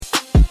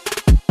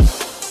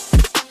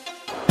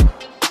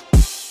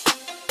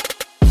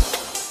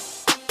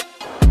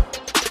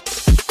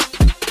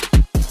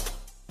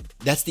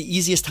that's the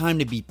easiest time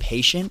to be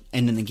patient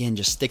and then again,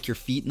 just stick your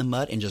feet in the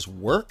mud and just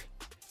work,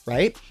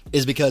 right?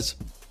 Is because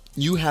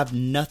you have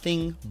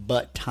nothing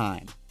but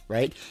time,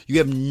 right? You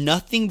have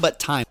nothing but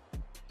time.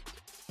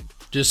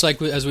 Just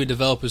like as we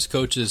develop as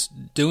coaches,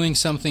 doing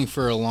something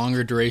for a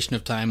longer duration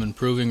of time,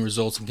 improving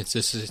results and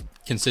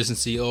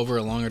consistency over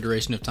a longer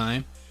duration of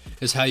time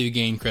is how you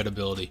gain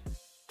credibility.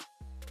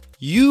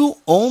 You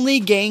only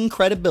gain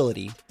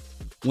credibility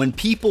when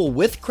people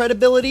with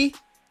credibility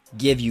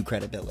give you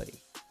credibility,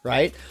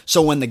 right?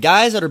 So when the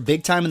guys that are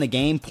big time in the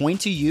game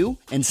point to you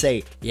and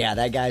say, yeah,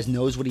 that guy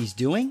knows what he's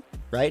doing,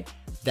 right?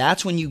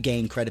 That's when you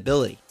gain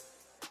credibility.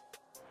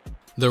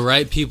 The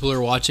right people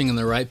are watching and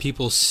the right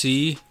people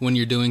see when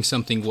you're doing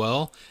something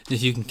well.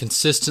 If you can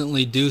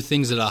consistently do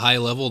things at a high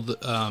level,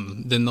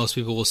 then those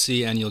people will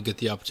see and you'll get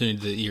the opportunity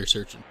that you're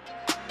searching.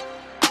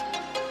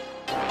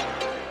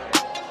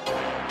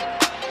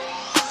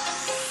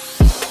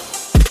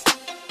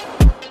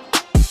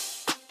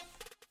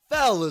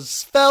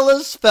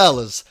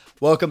 Fellas,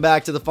 welcome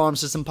back to the Farm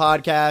System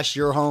Podcast,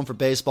 your home for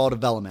baseball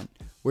development.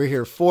 We're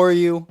here for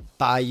you,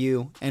 by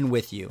you, and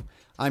with you.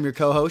 I'm your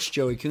co-host,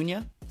 Joey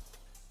Cunha.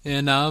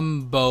 And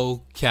I'm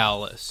Bo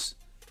Callis.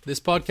 This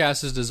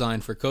podcast is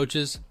designed for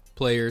coaches,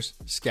 players,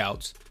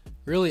 scouts,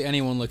 really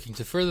anyone looking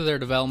to further their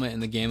development in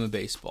the game of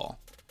baseball.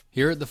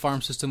 Here at the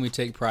Farm System, we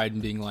take pride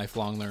in being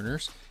lifelong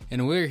learners,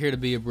 and we're here to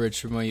be a bridge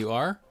from where you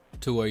are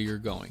to where you're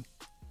going.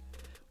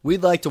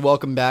 We'd like to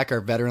welcome back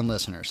our veteran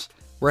listeners.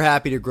 We're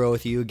happy to grow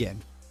with you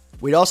again.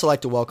 We'd also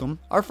like to welcome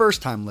our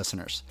first-time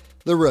listeners,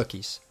 the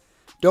rookies.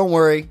 Don't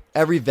worry,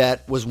 every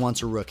vet was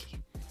once a rookie.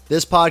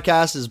 This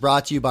podcast is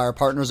brought to you by our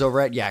partners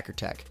over at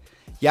YakkerTech.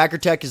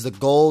 YakkerTech is the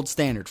gold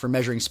standard for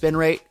measuring spin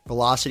rate,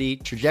 velocity,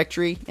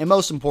 trajectory, and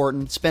most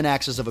important, spin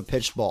axis of a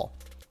pitched ball.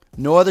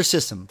 No other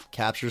system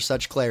captures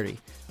such clarity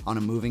on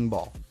a moving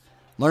ball.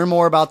 Learn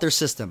more about their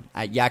system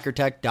at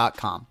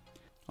yakkertech.com.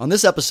 On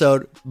this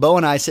episode, Bo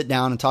and I sit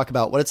down and talk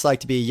about what it's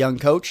like to be a young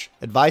coach,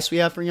 advice we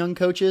have for young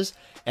coaches,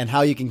 and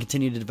how you can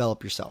continue to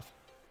develop yourself.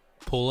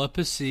 Pull up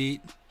a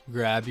seat,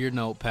 grab your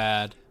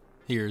notepad.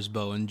 Here's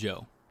Bo and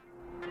Joe.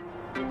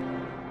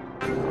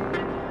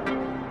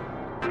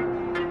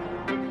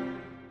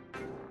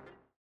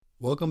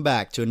 Welcome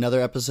back to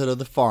another episode of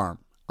The Farm,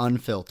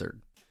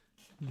 Unfiltered.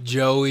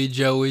 Joey,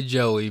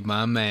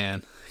 my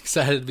man.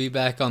 Excited to be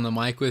back on the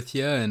mic with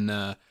you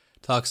and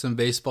talk some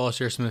baseball,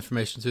 share some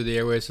information through the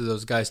airwaves to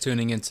those guys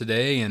tuning in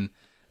today. And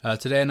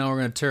today I know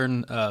we're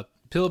going to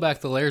peel back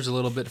the layers a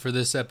little bit for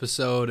this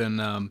episode. And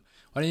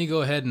why don't you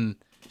go ahead and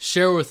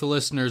share with the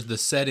listeners the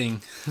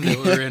setting that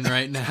we're in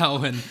right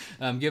now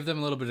and give them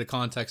a little bit of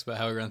context about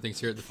how we run things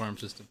here at the Farm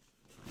System.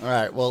 All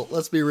right, well,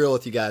 let's be real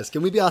with you guys.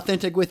 Can we be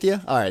authentic with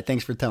you? All right,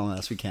 thanks for telling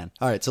us we can.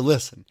 All right, so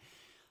listen.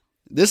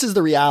 This is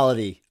the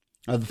reality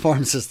of the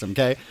Farm System,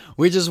 okay?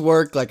 We just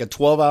worked like a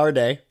 12-hour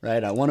day,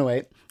 right, at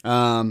 108.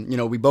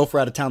 We both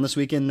were out of town this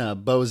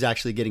weekend. Bo's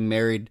actually getting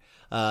married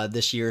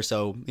this year,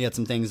 so he had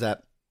some things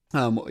that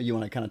you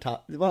want to kind of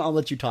talk. Well, I'll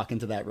let you talk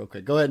into that real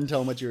quick. Go ahead and tell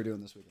them what you were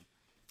doing this weekend.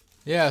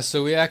 Yeah,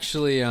 so we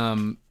actually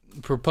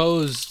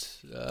proposed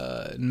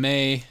in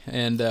May,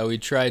 and we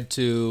tried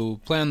to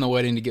plan the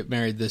wedding to get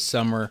married this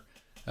summer.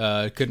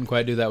 Couldn't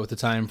quite do that with the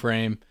time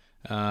frame,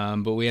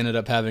 but we ended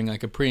up having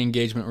like a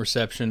pre-engagement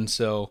reception,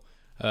 so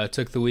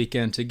took the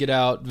weekend to get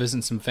out,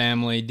 visit some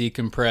family,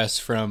 decompress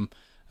from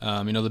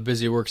the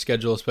busy work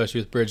schedule,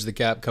 especially with Bridge the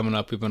Gap coming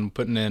up. We've been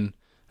putting in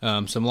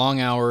some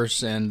long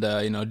hours and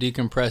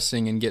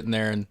decompressing and getting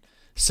there and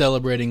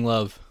celebrating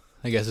love,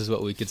 I guess is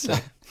what we could say.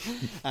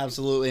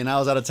 Absolutely. And I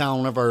was out of town.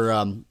 One of our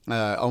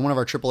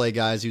AAA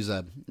guys, who's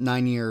a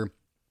 9-year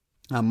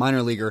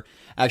minor leaguer,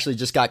 actually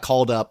just got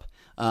called up.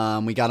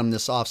 We got him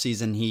this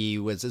offseason.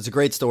 It's a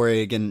great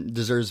story. Again,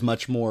 deserves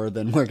much more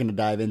than we're going to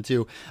dive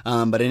into.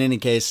 But in any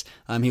case,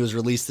 he was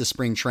released this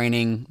spring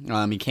training.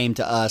 He came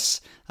to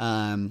us,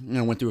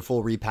 went through a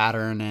full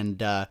repattern,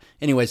 and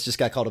anyways, just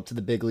got called up to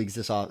the big leagues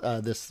this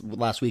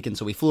last weekend.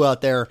 So we flew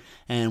out there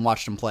and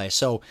watched him play.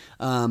 So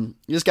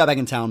just got back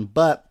in town.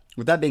 But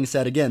with that being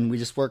said, again, we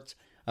just worked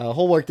a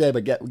whole work day.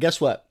 But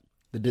guess what?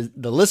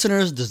 The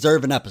listeners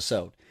deserve an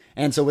episode.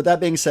 And so with that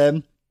being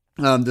said,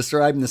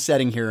 describing the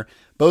setting here,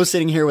 Bo's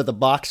sitting here with a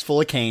box full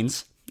of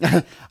canes.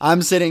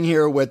 I'm sitting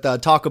here with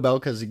Taco Bell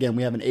because, again,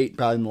 we haven't ate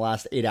probably in the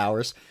last 8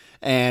 hours.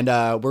 And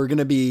we're going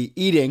to be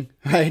eating,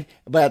 right?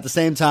 But at the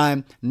same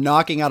time,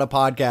 knocking out a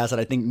podcast that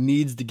I think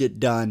needs to get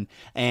done.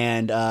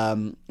 And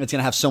it's going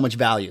to have so much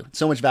value to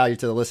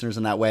the listeners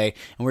in that way.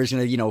 And we're just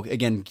going to,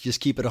 again,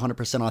 just keep it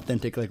 100%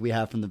 authentic like we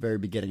have from the very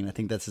beginning. And I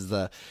think this is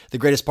the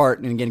greatest part.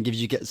 And again,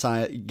 gives you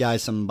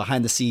guys some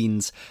behind the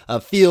scenes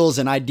feels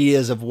and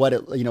ideas of what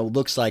it,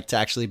 looks like to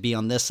actually be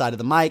on this side of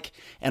the mic.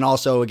 And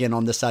also, again,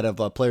 on this side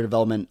of player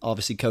development,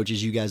 obviously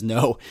coaches, you guys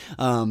know,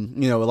 a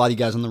lot of you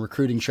guys on the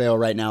recruiting trail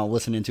right now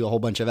listening to a whole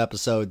bunch of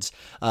episodes.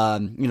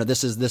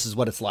 This is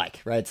what it's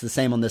like, right? It's the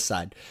same on this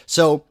side.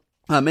 So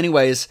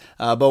anyways,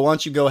 but why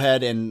don't you go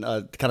ahead and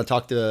kind of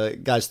talk to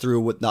guys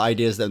through what the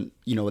ideas that,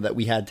 that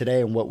we had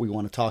today and what we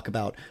want to talk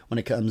about when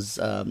it comes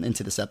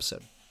into this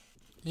episode.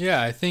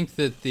 Yeah, I think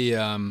that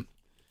the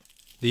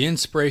the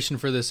inspiration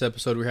for this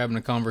episode, we're having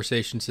a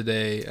conversation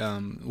today.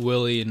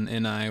 Willie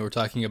and I were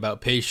talking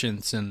about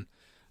patience and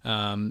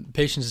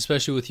patience,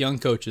 especially with young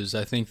coaches.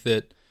 I think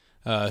that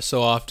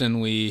so often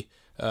we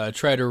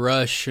try to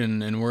rush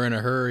and we're in a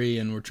hurry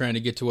and we're trying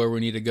to get to where we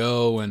need to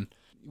go, and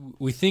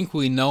we think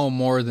we know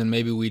more than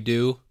maybe we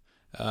do.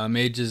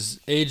 Age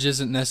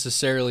isn't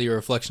necessarily a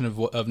reflection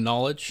of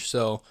knowledge.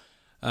 So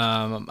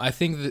I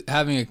think that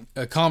having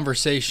a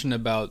conversation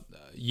about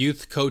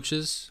youth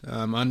coaches,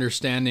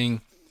 understanding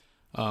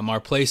our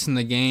place in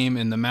the game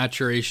and the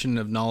maturation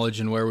of knowledge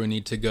and where we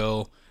need to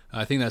go,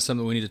 I think that's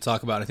something we need to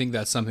talk about. I think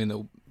that's something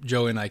that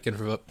Joey and I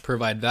can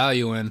provide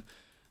value in,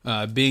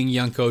 being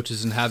young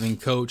coaches and having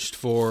coached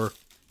for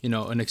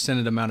an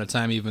extended amount of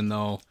time, even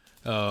though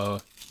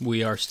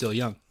we are still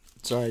young.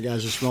 Sorry,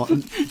 guys,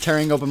 just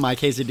tearing open my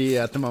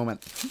quesadilla at the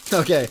moment.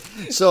 Okay,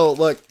 so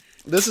look,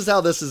 this is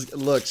how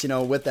looks.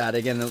 With that,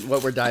 again,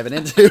 what we're diving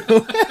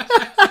into.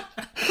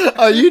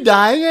 Are you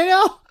dying right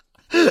now?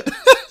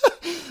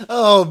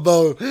 Oh,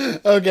 Bo.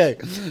 Okay,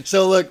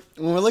 so look,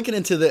 when we're looking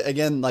into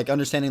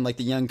understanding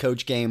the young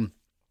coach game.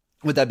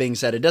 With that being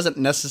said, it doesn't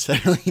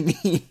necessarily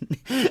mean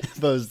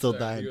Bo's still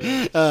dying.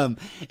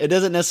 It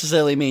doesn't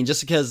necessarily mean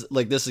just because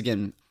this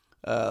again.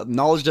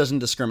 Knowledge doesn't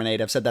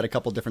discriminate. I've said that a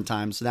couple different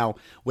times. Now,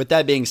 with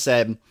that being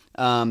said,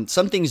 some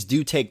things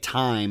do take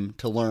time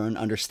to learn,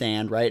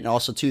 understand, right? And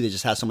also, too, they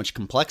just have so much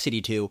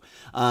complexity to.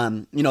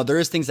 There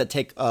is things that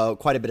take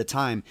quite a bit of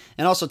time.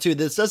 And also, too,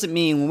 this doesn't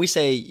mean when we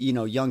say,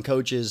 young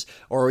coaches,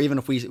 or even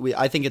if we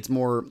I think it's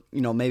more,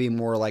 maybe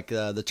more like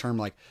the term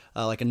like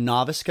a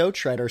novice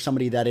coach, right? Or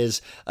somebody that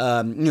is,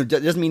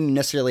 doesn't mean you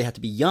necessarily have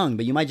to be young,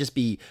 but you might just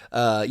be,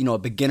 a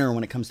beginner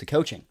when it comes to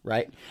coaching,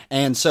 right?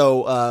 And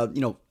so,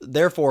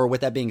 therefore,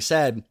 with that being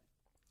said,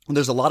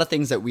 there's a lot of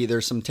things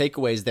there's some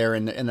takeaways there.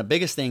 And the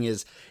biggest thing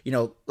is,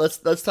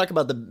 let's talk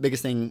about the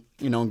biggest thing,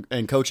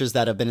 and coaches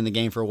that have been in the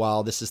game for a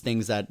while. This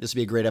would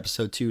be a great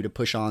episode too, to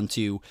push on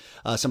to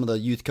some of the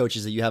youth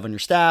coaches that you have on your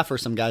staff or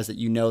some guys that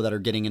that are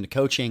getting into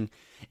coaching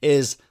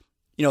is,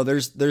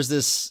 there's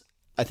this,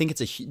 I think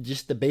it's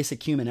just the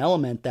basic human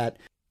element that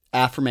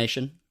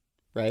affirmation,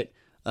 right?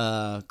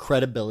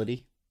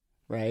 Credibility,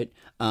 right?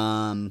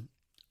 And,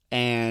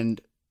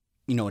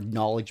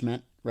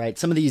 acknowledgement, right?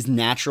 Some of these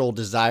natural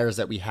desires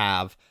that we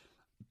have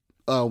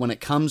when it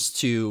comes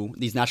to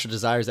these natural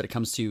desires that it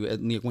comes to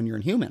when you're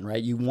a human,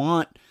 right? You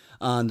want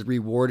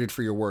rewarded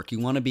for your work. You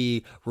want to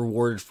be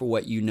rewarded for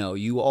what you know.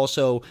 You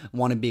also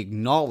want to be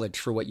acknowledged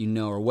for what you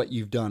know or what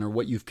you've done or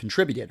what you've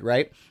contributed,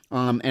 right?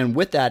 And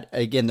with that,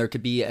 again, there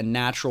could be a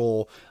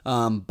natural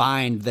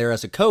bind there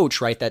as a coach,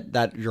 right?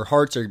 That your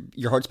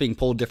heart's being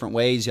pulled different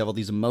ways. You have all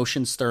these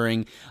emotions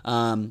stirring.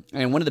 And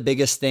one of the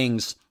biggest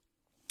things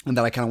and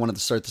that I kind of wanted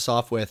to start this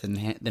off with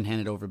and then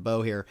hand it over to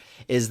Bo here,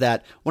 is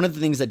that one of the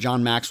things that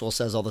John Maxwell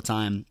says all the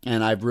time,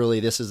 and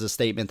this is a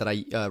statement that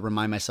I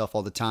remind myself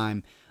all the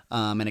time,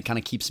 and it kind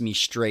of keeps me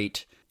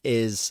straight,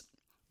 is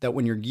that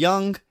when you're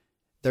young,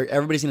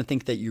 everybody's going to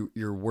think that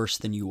you're worse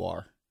than you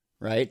are,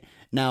 right?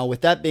 Now, with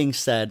that being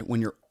said,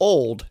 when you're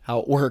old, how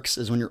it works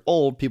is when you're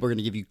old, people are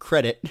going to give you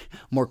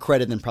more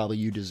credit than probably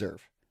you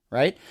deserve.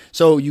 Right?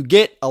 So you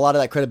get a lot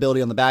of that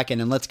credibility on the back end,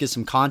 and let's get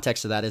some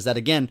context to that, is that,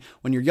 again,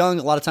 when you're young,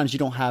 a lot of times you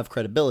don't have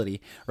credibility,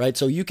 right?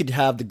 So you could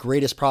have the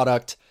greatest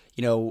product,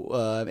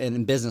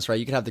 in business, right?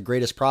 You could have the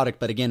greatest product,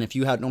 but again, if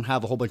you don't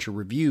have a whole bunch of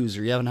reviews,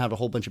 or you haven't had a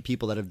whole bunch of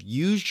people that have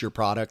used your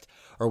product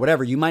or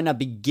whatever, you might not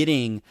be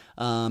getting,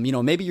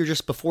 maybe you're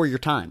just before your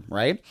time,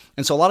 right?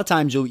 And so a lot of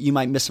times you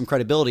might miss some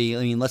credibility.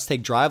 I mean, let's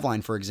take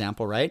Driveline, for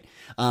example, right?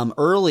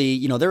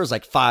 Early, there was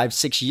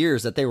 5-6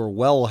 years that they were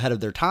well ahead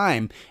of their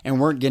time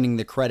and weren't getting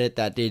the credit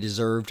that they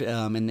deserved.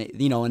 And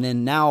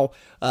then now,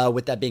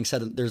 with that being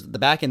said, there's the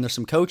back end, there's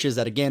some coaches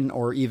that, again,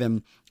 or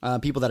even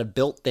people that have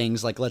built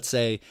things, like, let's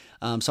say,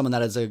 someone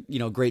that is a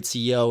great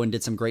CEO and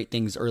did some great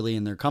things early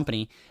in their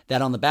company,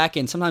 that on the back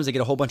end, sometimes they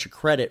get a whole bunch of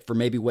credit for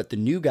maybe what the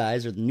new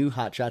guys or the new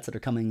hot shots that are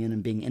coming in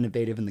and being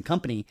innovative in the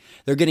company,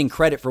 they're getting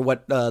credit for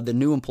what the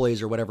new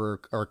employees or whatever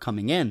are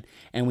coming in.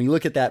 And when you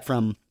look at that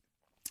from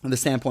the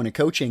standpoint of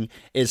coaching,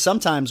 is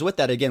sometimes with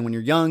that, again, when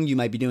you're young, you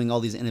might be doing all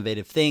these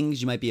innovative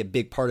things. You might be a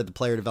big part of the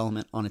player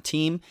development on a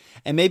team.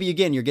 And maybe,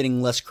 again, you're getting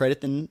less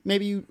credit than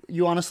maybe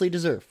you honestly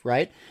deserve,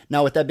 right?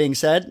 Now, with that being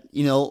said,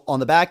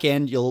 on the back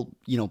end, you'll,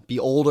 be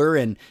older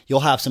and you'll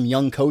have some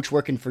young coach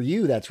working for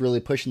you that's really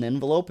pushing the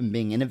envelope and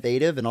being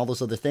innovative and all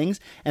those other things.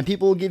 And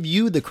people will give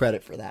you the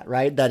credit for that,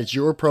 right? That it's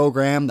your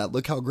program, that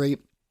look how great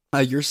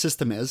your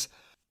system is.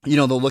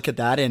 They'll look at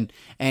that and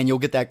you'll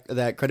get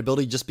that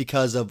credibility just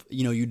because of,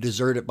 you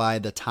deserve it by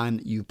the time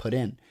that you put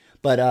in.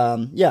 But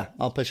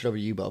I'll push it over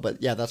to you, Bo. But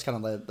yeah, that's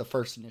kind of the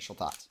first initial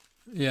thoughts.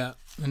 Yeah,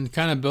 and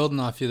kind of building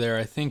off you there,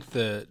 I think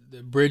the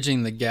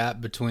bridging the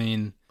gap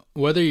between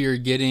whether you're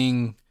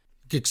getting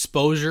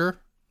exposure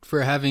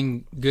for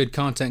having good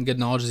content, good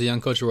knowledge as a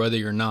young coach, or whether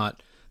you're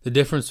not, the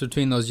difference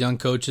between those young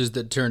coaches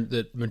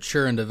that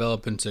mature and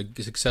develop into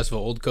successful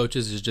old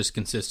coaches is just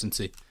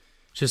consistency.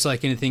 Just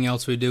like anything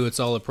else we do, it's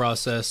all a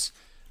process.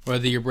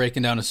 Whether you're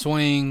breaking down a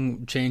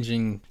swing,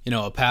 changing,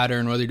 a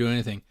pattern, whether you're doing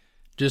anything,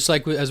 Just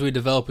like as we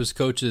develop as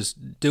coaches,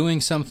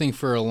 doing something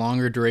for a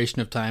longer duration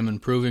of time,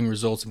 improving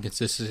results and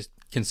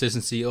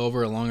consistency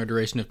over a longer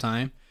duration of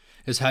time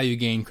is how you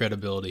gain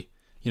credibility.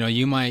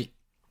 You might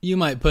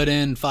put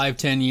in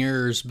 5-10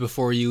 years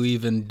before you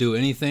even do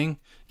anything,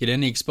 get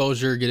any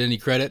exposure, get any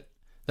credit.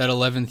 That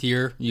 11th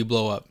year, you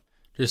blow up.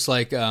 Just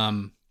like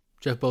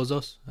Jeff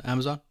Bezos,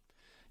 Amazon.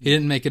 He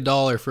didn't make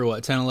 $1 for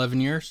 10, 11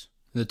 years.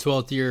 The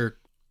 12th year,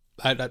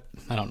 I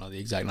don't know the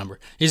exact number.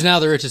 He's now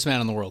the richest man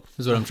in the world,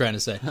 is what I'm trying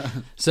to say.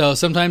 So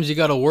sometimes you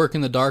got to work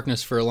in the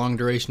darkness for a long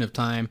duration of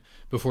time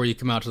before you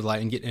come out to the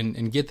light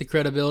and get the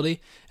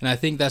credibility. And I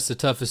think that's the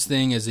toughest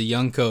thing as a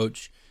young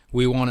coach.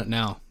 We want it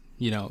now.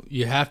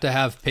 You have to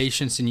have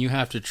patience, and you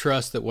have to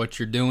trust that what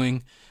you're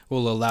doing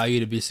will allow you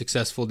to be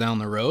successful down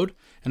the road.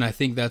 And I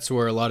think that's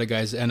where a lot of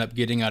guys end up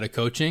getting out of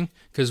coaching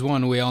because,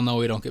 one, we all know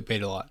we don't get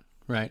paid a lot,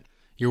 right?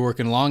 You're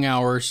working long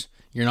hours.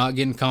 You're not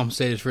getting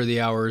compensated for the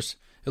hours.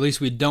 At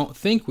least we don't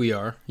think we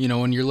are.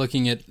 When you're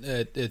looking at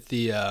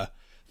the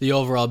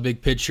overall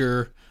big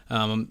picture,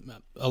 a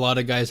lot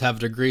of guys have a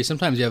degree.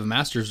 Sometimes you have a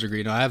master's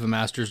degree. I have a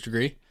master's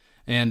degree.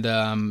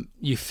 And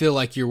you feel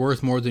like you're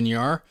worth more than you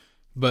are.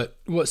 But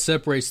what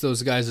separates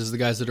those guys is the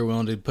guys that are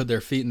willing to put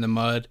their feet in the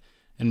mud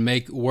and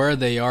make where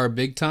they are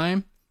big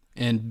time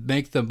and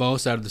make the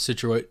most out of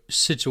the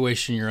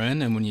situation you're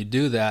in. And when you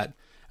do that,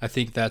 I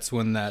think that's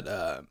when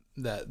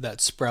that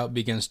sprout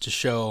begins to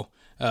show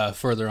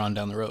further on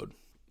down the road.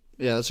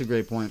 Yeah, that's a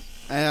great point.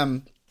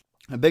 A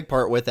big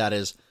part with that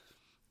is,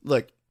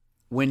 look,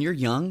 when you're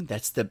young,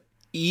 that's the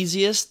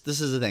easiest. This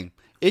is the thing.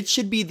 It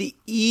should be the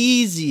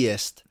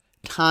easiest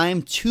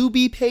time to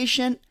be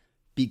patient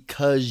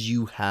because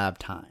you have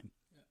time,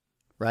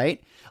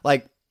 right?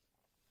 Like,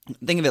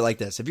 think of it like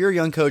this. If you're a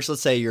young coach,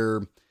 let's say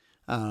you're,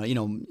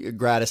 a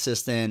grad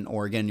assistant,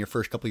 or again, your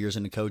first couple years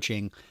into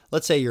coaching,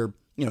 let's say you're,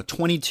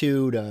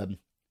 22 to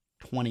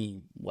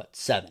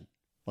 27.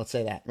 Let's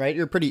say that, right?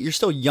 You're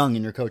still young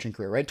in your coaching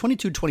career, right?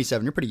 22 to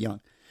 27, you're pretty young,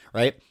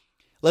 right?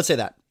 Let's say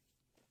that.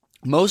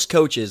 Most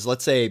coaches,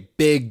 let's say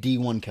big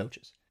D1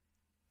 coaches,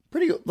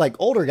 pretty like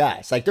older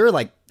guys, like they're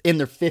like in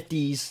their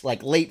 50s,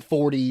 like late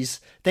 40s,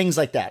 things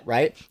like that,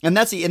 right? And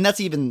that's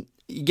even,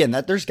 again,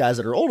 that there's guys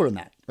that are older than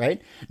that,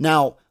 right?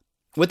 Now,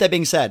 with that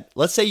being said,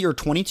 let's say you're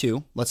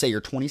 22, let's say you're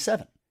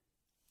 27.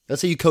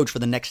 Let's say you coach for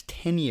the next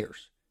 10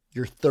 years.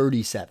 You're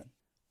 37.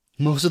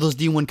 Most of those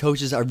D1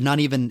 coaches are not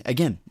even,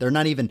 again,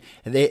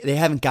 they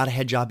haven't got a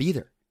head job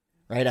either,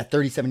 right? At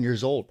 37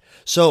 years old.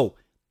 So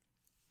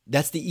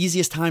that's the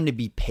easiest time to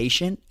be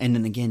patient. And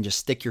then again, just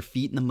stick your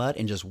feet in the mud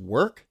and just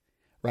work,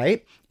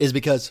 right? Is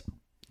because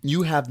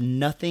you have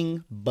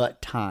nothing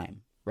but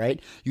time, right?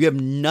 You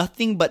have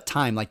nothing but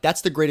time. Like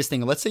that's the greatest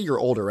thing. Let's say you're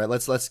older, right?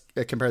 Let's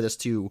compare this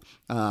to,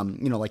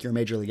 like you're a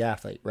major league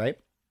athlete, right?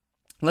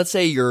 Let's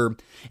say you're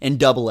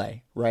in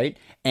AA, right?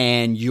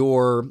 And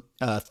you're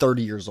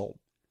 30 years old.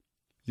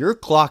 Your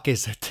clock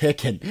is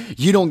ticking.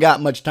 You don't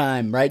got much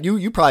time, right?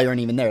 You probably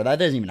aren't even there. That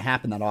doesn't even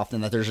happen that often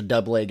that there's a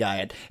AA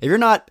guy. If you're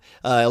not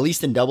at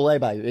least in AA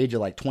by the age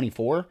of like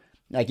 24,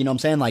 like, you know what I'm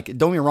saying? Like,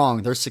 don't get me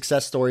wrong. There's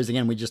success stories.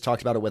 Again, we just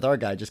talked about it with our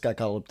guy. Just got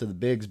called up to the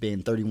bigs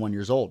being 31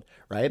 years old,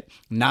 right?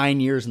 9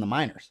 years in the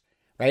minors,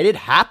 right? It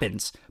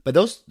happens, but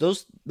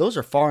those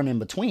are far and in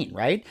between,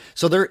 right?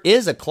 So there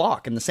is a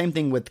clock. And the same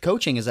thing with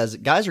coaching is as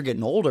guys are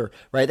getting older,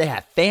 right? They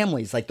have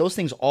families. Like those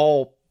things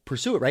all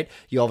pursue it, right?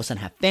 You all of a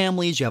sudden have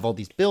families. You have all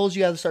these bills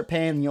you have to start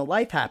paying.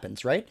 Life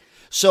happens, right?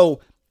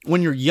 So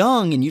when you're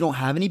young and you don't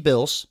have any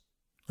bills,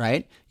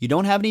 right? You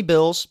don't have any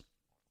bills.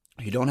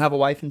 You don't have a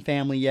wife and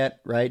family yet,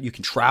 right? You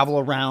can travel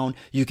around.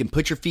 You can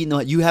put your feet in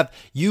the. You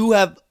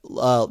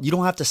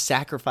don't have to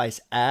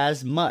sacrifice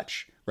as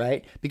much,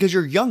 right? Because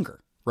you're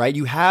younger, right?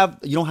 You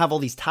don't have all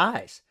these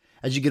ties.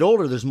 As you get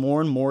older, there's more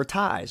and more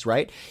ties,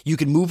 right? You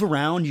can move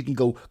around. You can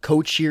go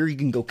coach here. You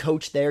can go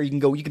coach there. You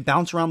can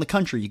bounce around the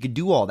country. You can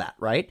do all that,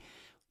 right?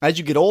 As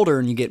you get older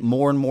and you get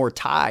more and more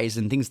ties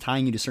and things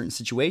tying you to certain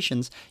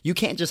situations, you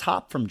can't just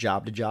hop from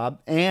job to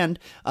job. And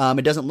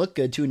it doesn't look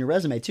good too in your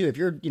resume too. If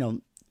you're,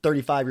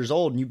 35 years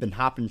old and you've been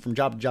hopping from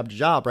job to job to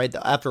job, right?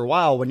 After a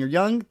while, when you're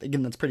young,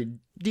 again, that's pretty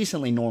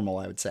decently normal,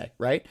 I would say,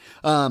 right?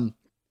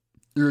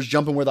 You're just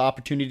jumping where the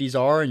opportunities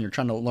are and you're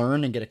trying to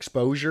learn and get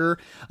exposure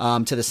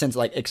to the sense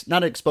like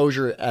not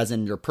exposure as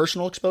in your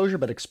personal exposure,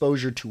 but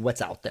exposure to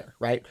what's out there,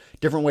 right?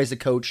 Different ways to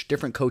coach,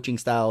 different coaching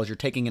styles. You're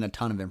taking in a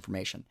ton of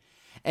information.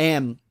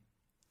 And,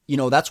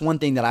 that's one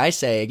thing that I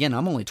say, again,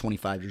 I'm only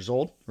 25 years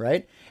old,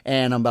 right?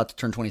 And I'm about to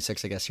turn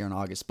 26, I guess, here in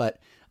August. But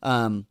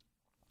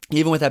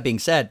even with that being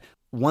said,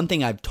 one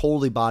thing I've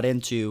totally bought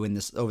into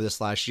over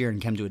this last year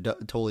and come to a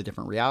totally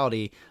different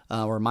reality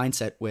or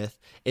mindset with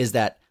is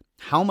that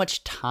how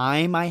much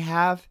time I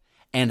have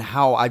and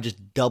how I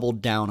just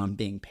doubled down on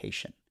being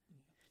patient.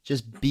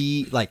 Just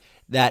be like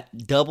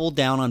that, double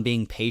down on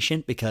being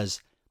patient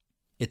because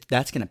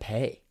that's going to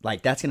pay.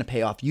 Like that's going to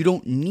pay off. You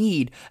don't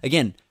need,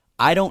 again,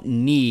 I don't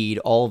need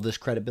all of this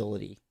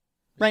credibility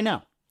right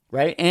now,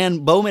 right?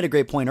 And Bo made a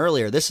great point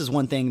earlier. This is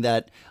one thing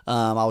that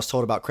I was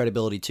told about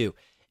credibility too.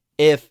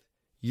 If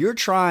you're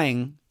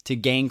trying to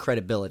gain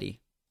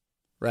credibility,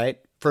 right?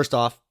 First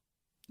off,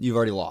 you've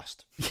already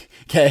lost.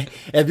 Okay.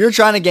 If you're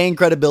trying to gain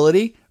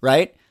credibility,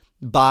 right,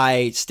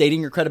 by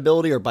stating your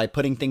credibility or by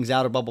putting things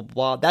out or blah, blah,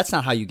 blah, that's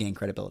not how you gain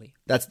credibility.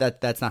 That's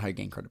not how you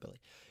gain credibility.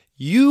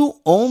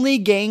 You only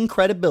gain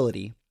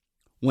credibility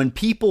when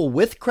people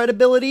with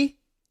credibility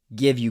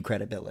give you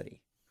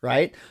credibility,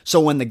 right? So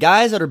when the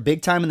guys that are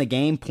big time in the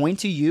game point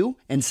to you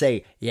and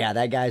say, yeah,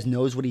 that guy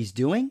knows what he's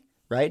doing,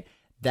 right?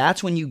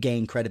 That's when you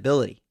gain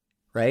credibility,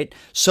 right?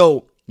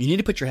 So you need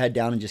to put your head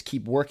down and just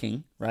keep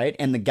working, right?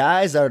 And the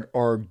guys that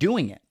are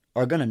doing it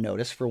are going to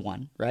notice, for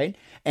one, right?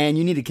 And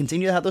you need to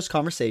continue to have those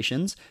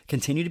conversations,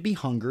 continue to be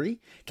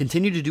hungry,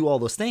 continue to do all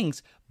those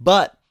things.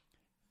 But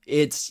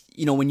it's,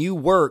 when you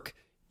work,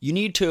 you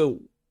need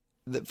to,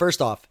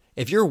 first off,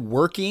 if you're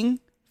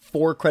working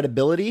for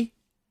credibility,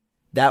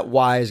 that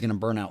why is going to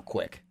burn out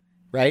quick,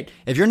 right?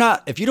 If you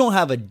don't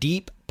have a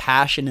deep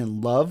passion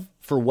and love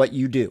for what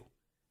you do,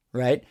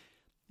 right,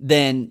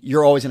 then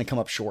you're always going to come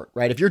up short,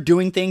 right? If you're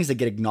doing things that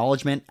get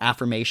acknowledgement,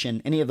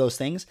 affirmation, any of those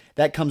things,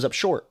 that comes up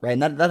short, right?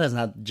 And that doesn't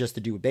have just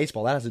to do with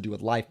baseball. That has to do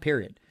with life,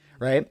 period,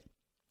 right?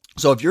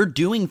 So if you're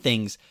doing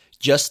things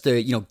just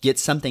to, get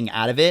something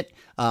out of it,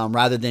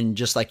 rather than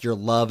just like your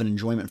love and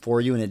enjoyment for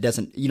you, and it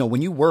doesn't,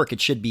 when you work, it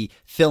should be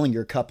filling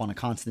your cup on a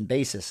constant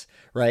basis,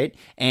 right?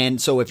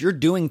 And so if you're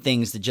doing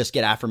things to just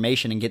get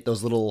affirmation and get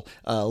those little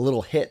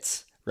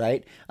hits,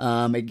 right?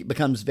 It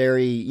becomes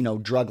very,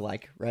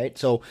 drug-like, right?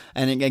 So,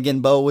 and again,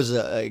 Bo has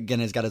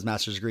got his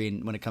master's degree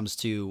when it comes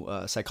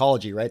to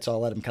psychology, right? So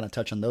I'll let him kind of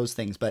touch on those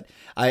things. But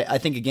I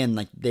think, again,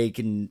 like they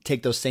can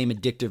take those same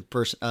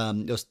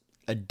those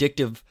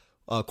addictive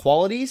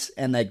qualities,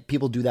 and like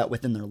people do that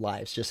within their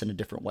lives, just in a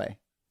different way,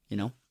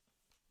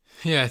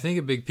 Yeah, I think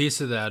a big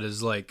piece of that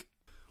is like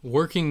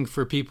working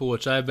for people,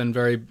 which I've been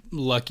very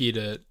lucky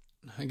to,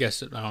 I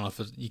guess, I don't know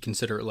if you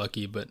consider it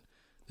lucky, but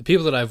the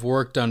people that I've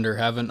worked under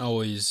haven't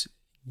always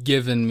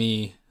given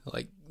me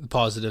like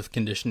positive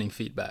conditioning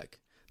feedback.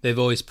 They've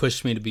always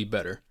pushed me to be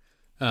better,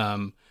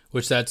 I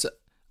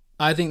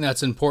think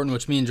that's important,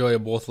 which me and Joy are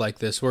both like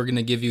this. We're going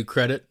to give you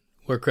credit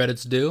where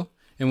credit's due.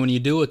 And when you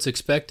do what's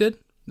expected,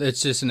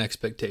 it's just an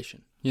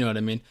expectation. You know what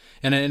I mean?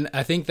 And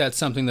I think that's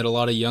something that a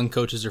lot of young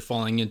coaches are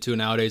falling into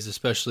nowadays,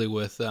 especially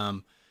with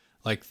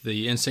like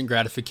the instant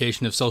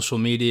gratification of social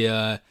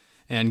media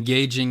and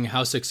gauging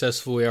how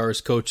successful we are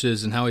as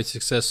coaches and how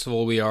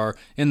successful we are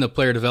in the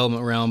player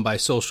development realm by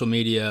social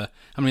media,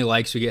 how many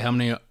likes we get, how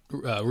many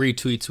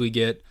retweets we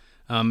get,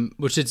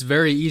 which it's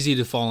very easy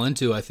to fall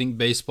into. I think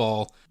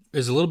baseball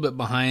is a little bit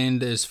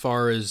behind as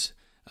far as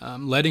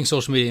letting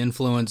social media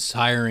influence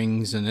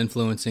hirings and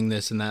influencing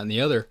this and that and the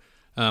other,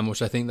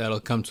 which I think that'll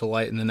come to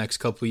light in the next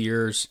couple of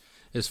years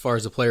as far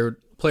as the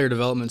player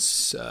development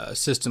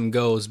system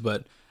goes.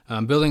 But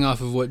building off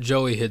of what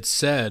Joey had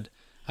said,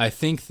 I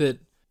think that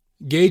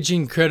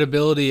gauging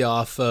credibility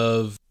off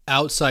of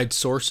outside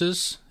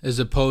sources as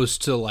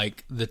opposed to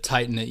like the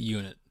tight-knit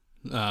unit.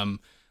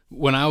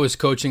 When I was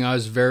coaching, I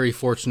was very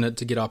fortunate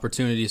to get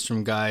opportunities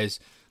from guys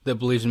that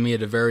believed in me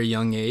at a very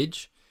young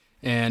age.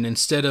 And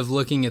instead of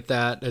looking at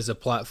that as a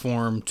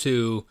platform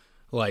to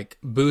like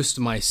boost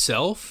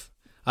myself,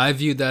 I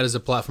viewed that as a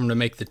platform to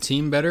make the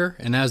team better.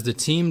 And as the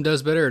team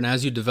does better and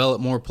as you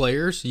develop more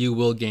players, you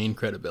will gain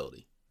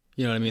credibility.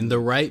 You know what I mean? The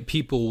right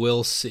people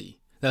will see.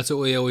 That's what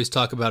we always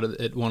talk about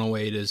at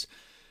 108 is,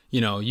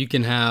 you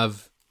can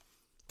have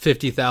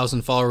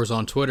 50,000 followers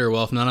on Twitter.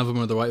 Well, if none of them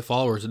are the right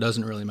followers, it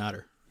doesn't really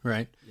matter,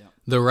 right? Yeah.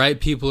 The right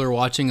people are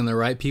watching and the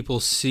right people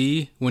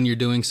see when you're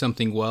doing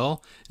something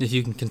well. And if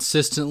you can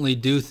consistently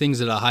do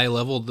things at a high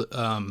level,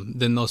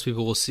 then those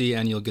people will see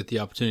and you'll get the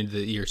opportunity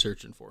that you're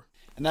searching for.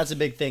 And that's a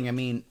big thing. I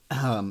mean,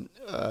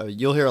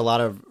 you'll hear a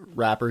lot of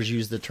rappers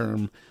use the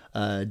term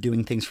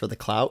doing things for the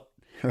clout,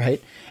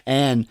 right?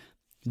 And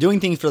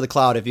doing things for the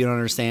clout, if you don't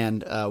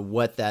understand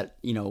what that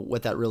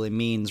really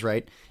means,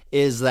 right,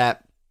 is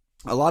that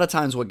a lot of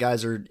times what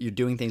guys you're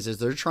doing things is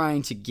they're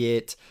trying to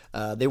get,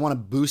 they want to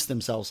boost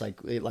themselves,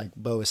 like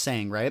Bo is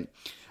saying, right?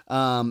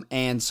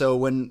 And so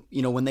when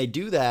they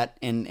do that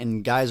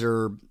and guys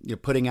are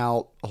putting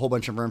out a whole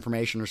bunch of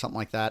information or something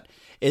like that,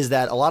 is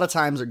that a lot of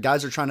times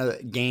guys are trying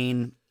to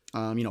gain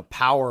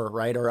power,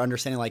 right? Or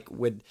understanding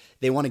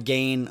they want to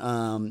gain,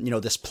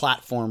 this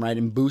platform, right?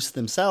 And boost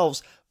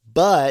themselves.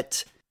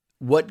 But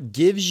what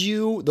gives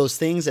you those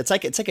things, it's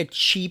like a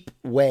cheap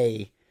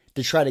way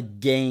to try to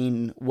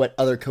gain what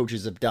other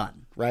coaches have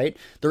done, right?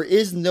 There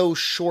is no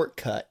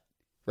shortcut,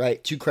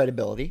 right, to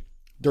credibility.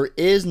 There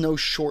is no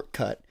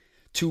shortcut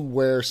to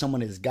where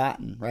someone has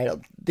gotten, right?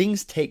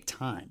 Things take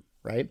time,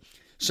 right?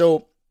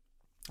 So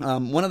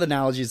one of the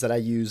analogies that I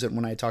use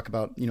when I talk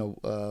about,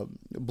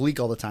 Bleak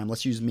all the time,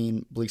 let's use me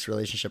and Bleak's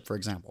relationship, for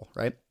example,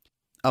 right?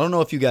 I don't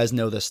know if you guys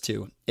know this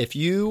too. If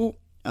you,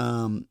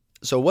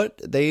 it's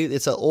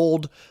an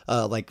old,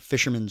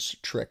 fisherman's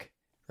trick,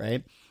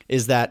 right?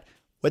 Is that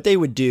what they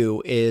would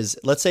do is,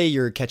 let's say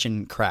you're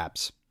catching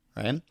crabs,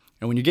 right? And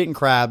when you're getting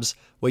crabs,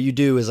 what you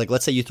do is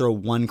let's say you throw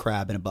one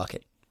crab in a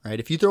bucket, right?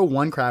 If you throw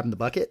one crab in the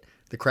bucket,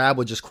 the crab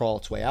would just crawl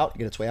its way out,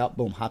 get its way out,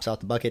 boom, hops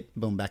out the bucket,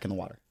 boom, back in the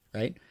water,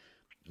 right?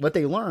 What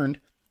they learned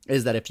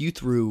is that if you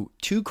threw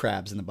two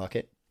crabs in the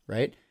bucket,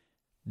 right?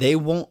 They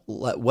won't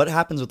let, what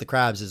happens with the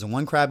crabs is when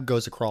one crab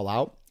goes to crawl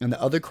out and the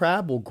other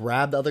crab will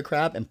grab the other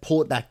crab and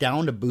pull it back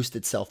down to boost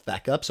itself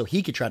back up so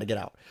he could try to get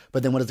out.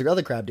 But then what does the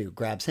other crab do?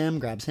 Grabs him,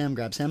 grabs him,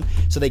 grabs him.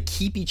 So they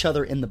keep each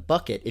other in the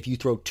bucket if you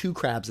throw two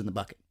crabs in the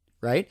bucket,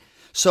 right?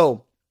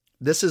 So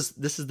this is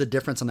the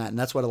difference on that. And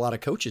that's what a lot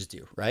of coaches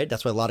do, right?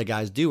 That's what a lot of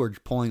guys do, are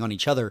pulling on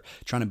each other,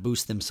 trying to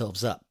boost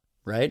themselves up,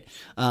 right?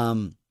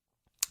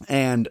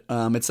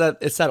 It's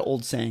that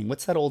old saying.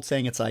 What's that old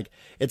saying? It's like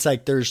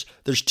there's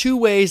two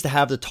ways to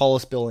have the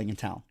tallest building in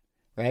town,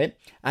 right?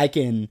 I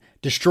can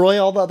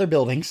destroy all the other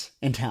buildings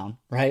in town,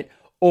 right?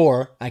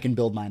 Or I can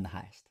build mine the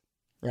highest,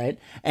 right?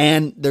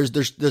 And there's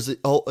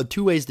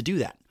two ways to do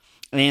that.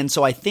 And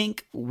so I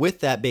think with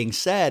that being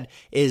said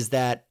is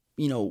that,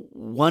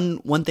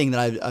 one thing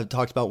that I've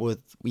talked about with,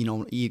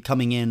 you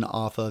coming in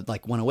off of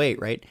like 108,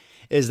 right?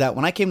 Is that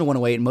when I came to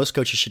 108, and most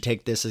coaches should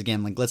take this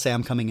again, like let's say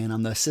I'm coming in,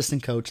 I'm the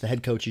assistant coach, the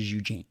head coach is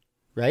Eugene,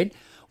 right?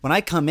 When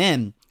I come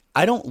in,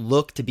 I don't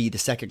look to be the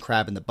second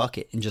crab in the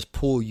bucket and just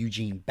pull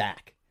Eugene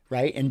back,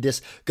 right? And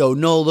just go,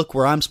 no, look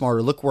where I'm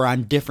smarter, look where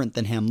I'm different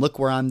than him, look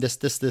where I'm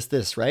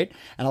this, right?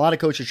 And a lot of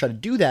coaches try to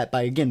do that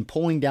by, again,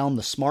 pulling down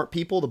the smart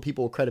people, the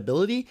people with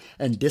credibility,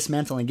 and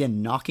dismantling,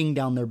 again, knocking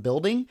down their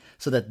building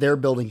so that their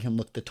building can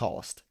look the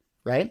tallest,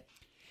 right?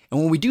 And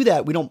when we do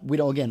that, we don't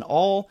again,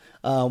 all,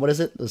 what is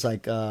it? It's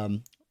like,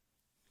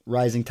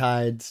 rising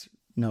tides,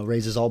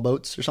 raises all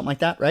boats or something like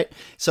that, right?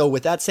 So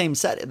with that same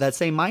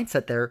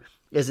mindset there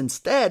is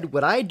instead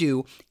what I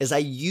do is I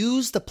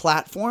use the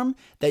platform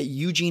that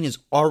Eugene has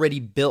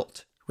already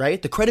built,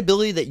 right? The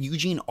credibility that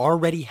Eugene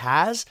already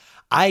has,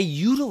 I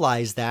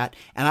utilize that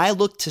and I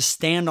look to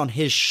stand on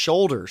his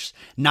shoulders,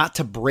 not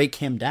to break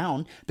him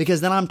down,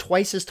 because then I'm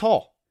twice as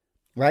tall.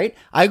 Right?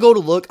 I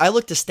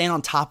look to stand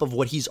on top of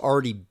what he's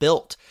already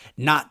built,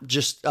 not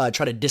just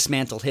try to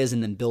dismantle his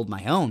and then build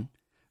my own.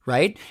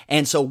 Right?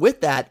 And so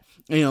with that,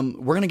 we're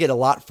going to get a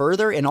lot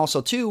further. And also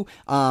too,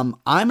 I'm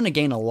going to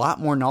gain a lot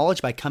more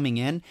knowledge by coming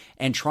in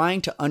and trying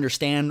to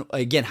understand,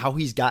 again, how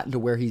he's gotten to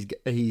where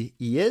he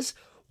is,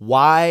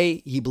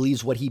 why he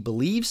believes what he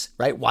believes,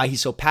 right? Why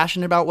he's so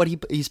passionate about what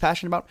he's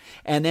passionate about.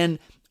 And then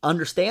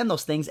understand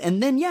those things,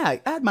 and then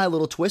add my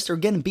little twist, or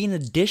again, be an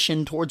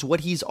addition towards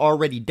what he's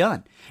already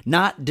done,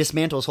 not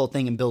dismantle his whole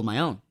thing and build my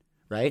own,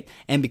 right?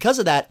 And because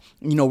of that,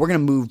 we're going to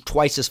move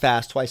twice as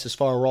fast, twice as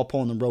far. We're all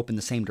pulling the rope in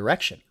the same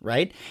direction,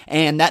 right?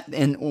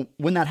 And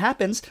when that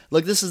happens,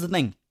 look, this is the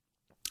thing.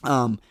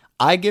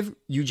 I give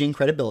Eugene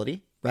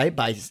credibility, right?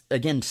 By,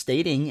 again,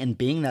 stating and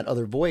being that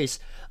other voice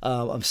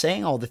of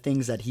saying all the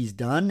things that he's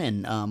done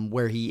and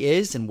where he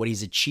is and what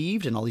he's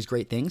achieved and all these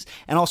great things.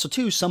 And also,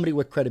 too, somebody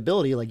with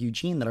credibility like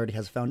Eugene that already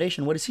has a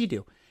foundation, what does he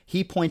do?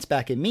 He points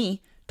back at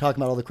me, talking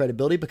about all the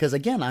credibility, because,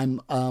 again,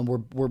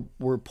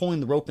 we're pulling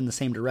the rope in the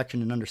same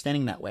direction and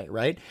understanding that way,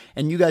 right?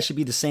 And you guys should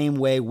be the same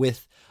way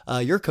with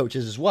your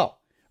coaches as well.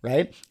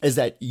 Right? Is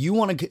that you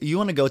want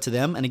to go to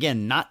them and,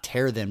 again, not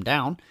tear them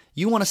down.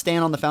 You want to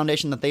stand on the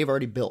foundation that they've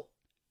already built.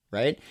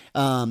 Right?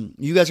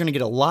 You guys are going to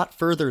get a lot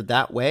further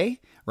that way,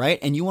 right?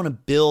 And you want to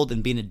build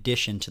and be an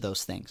addition to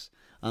those things.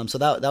 So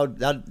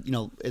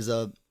that is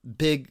a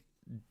big,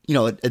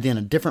 again,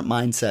 a different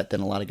mindset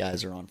than a lot of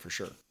guys are on for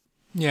sure.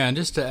 Yeah, and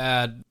just to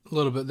add a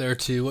little bit there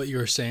to what you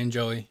were saying,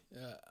 Joey,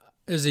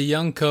 as a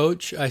young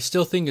coach, I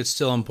still think it's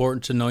still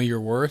important to know your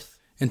worth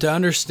and to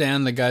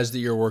understand the guys that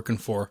you're working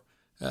for.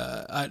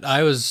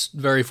 I was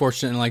very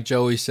fortunate, and like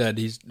Joey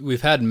said,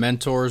 we've had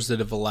mentors that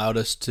have allowed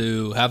us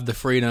to have the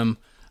freedom,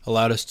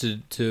 allowed us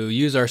to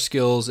use our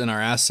skills and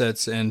our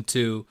assets and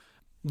to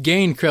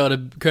gain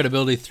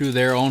credibility through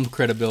their own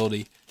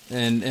credibility.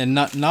 And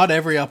not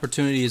every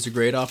opportunity is a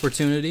great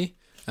opportunity,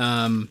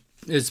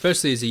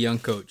 especially as a young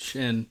coach.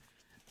 And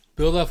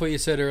build off what you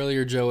said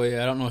earlier, Joey.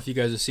 I don't know if you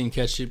guys have seen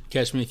Catch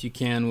Me If You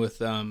Can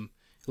with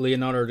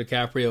Leonardo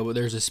DiCaprio, but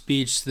there's a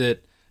speech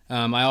that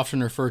I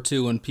often refer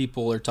to when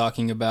people are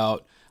talking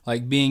about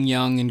like being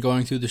young and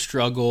going through the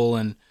struggle,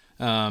 and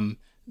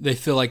they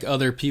feel like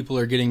other people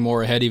are getting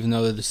more ahead even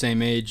though they're the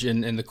same age.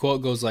 And the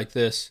quote goes like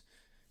this: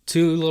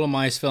 2 little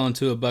mice fell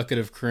into a bucket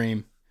of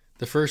cream.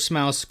 The first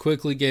mouse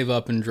quickly gave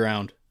up and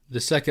drowned. The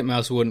second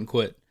mouse wouldn't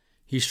quit.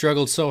 He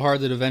struggled so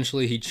hard that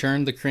eventually he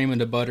churned the cream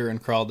into butter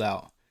and crawled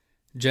out.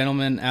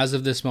 Gentlemen, as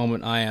of this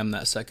moment, I am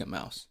that second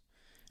mouse.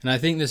 And I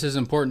think this is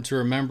important to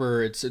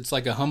remember. It's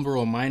like a humble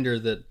reminder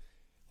that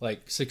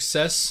like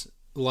success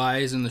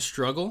lies in the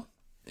struggle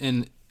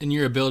and in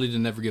your ability to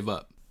never give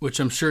up. Which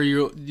I'm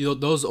sure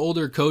those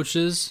older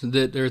coaches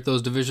that are at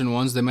those Division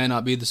Ones, they may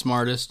not be the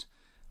smartest,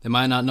 they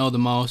might not know the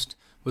most,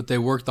 but they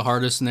worked the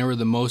hardest and they were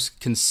the most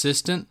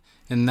consistent.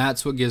 And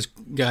that's what gives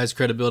guys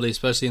credibility,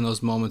 especially in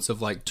those moments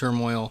of like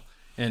turmoil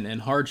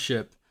and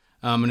hardship.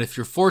 And if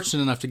you're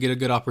fortunate enough to get a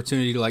good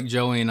opportunity like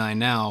Joey and I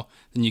now,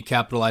 then you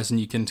capitalize and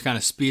you can kind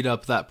of speed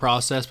up that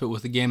process. But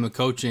with the game of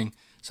coaching,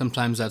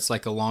 sometimes that's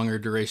like a longer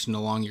duration,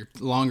 a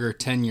longer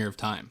tenure of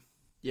time.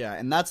 Yeah,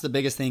 and that's the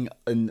biggest thing.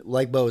 And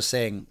like Bo was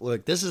saying,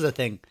 look, this is the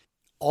thing.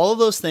 All of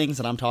those things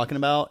that I'm talking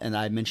about and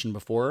I mentioned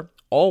before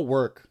all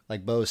work,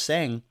 like Bo was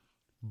saying,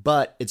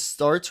 but it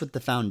starts with the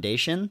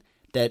foundation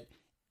that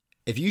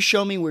If you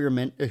show me who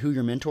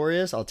your mentor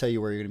is, I'll tell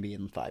you where you're going to be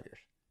in 5 years.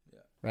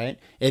 Right?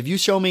 If you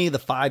show me the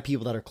 5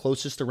 people that are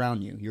closest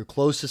around you, your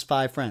closest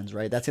 5 friends,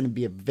 right? That's going to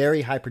be a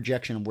very high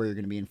projection of where you're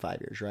going to be in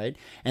 5 years, right?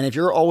 And if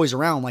you're always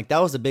around, like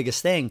that was the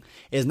biggest thing,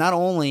 is not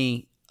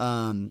only,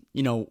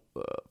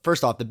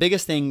 first off, the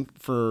biggest thing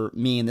for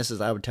me, and this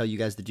is, I would tell you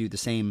guys to do the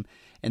same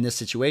in this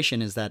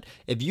situation, is that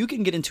if you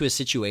can get into a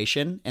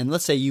situation, and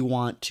let's say you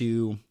want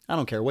to, I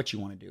don't care what you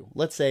want to do.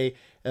 Let's say,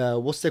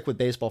 we'll stick with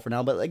baseball for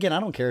now, but again, I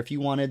don't care if you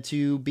wanted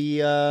to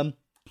be,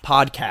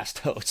 podcast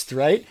host,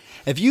 right?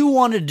 If you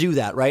wanted to do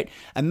that, right?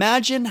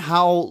 Imagine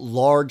how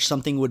large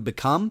something would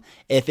become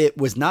if it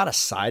was not a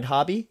side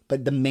hobby,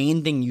 but the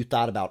main thing you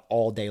thought about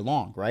all day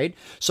long, right?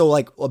 So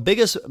like a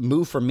biggest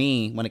move for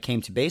me when it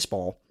came to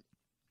baseball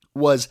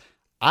was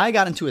I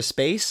got into a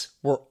space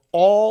where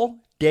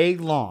all day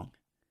long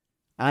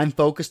I'm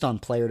focused on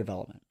player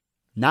development,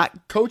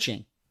 not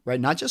coaching,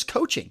 right? Not just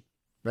coaching,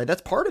 right?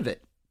 That's part of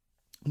it,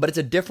 but it's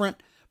a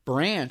different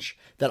branch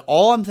that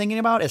all I'm thinking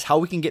about is how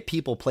we can get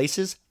people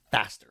places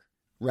faster,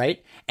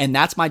 right? And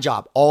that's my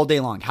job all day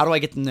long. How do I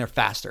get them there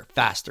faster,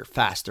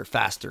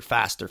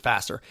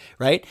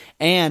 right?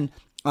 And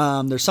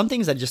there's some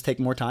things that just take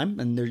more time,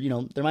 and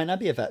there might not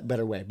be a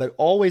better way, but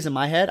always in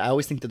my head, I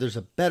always think that there's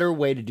a better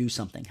way to do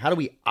something. How do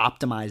we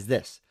optimize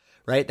this?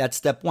 Right? That's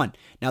step one.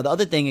 Now, the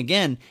other thing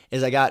again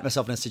is I got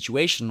myself in a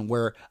situation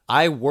where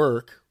I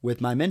work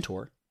with my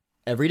mentor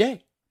every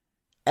day.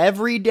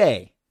 Every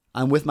day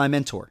I'm with my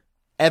mentor.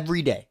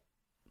 Every day,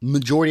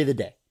 majority of the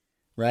day,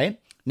 right?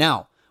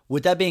 Now,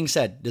 with that being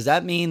said, does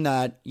that mean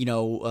that,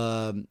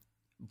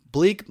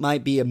 Bleak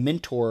might be a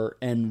mentor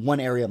in one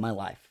area of my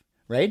life,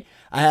 right?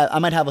 I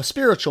might have a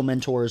spiritual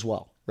mentor as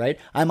well, right?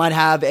 I might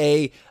have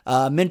a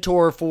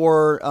mentor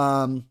for,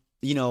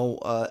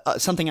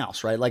 something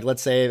else, right? Like,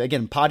 let's say,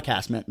 again,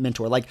 podcast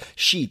mentor, like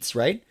Sheets,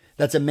 right?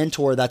 That's a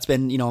mentor that's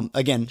been,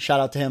 again, shout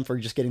out to him for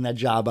just getting that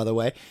job, by the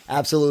way.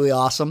 Absolutely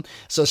awesome.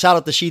 So shout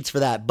out to Sheets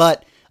for that.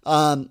 But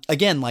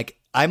again, like,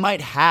 I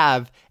might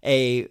have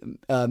a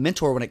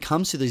mentor when it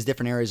comes to these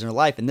different areas in your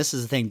life. And this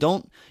is the thing.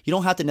 You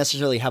don't have to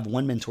necessarily have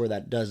one mentor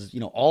that does,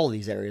 all of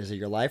these areas of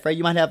your life, right?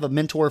 You might have a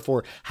mentor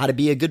for how to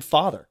be a good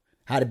father,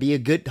 how to be a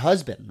good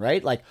husband,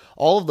 right? Like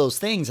all of those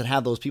things, and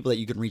have those people that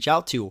you can reach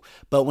out to.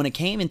 But when it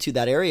came into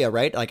that area,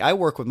 right? Like I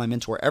work with my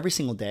mentor every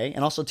single day.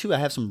 And also too, I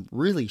have some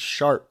really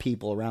sharp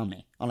people around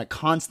me on a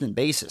constant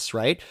basis,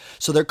 right?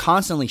 So they're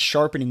constantly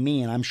sharpening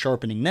me and I'm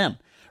sharpening them.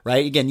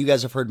 Right. Again, you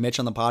guys have heard Mitch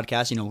on the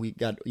podcast. We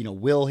got,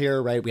 Will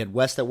here, right? We had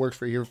Wes that worked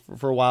for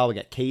a while. We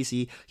got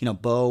Casey,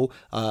 Bo,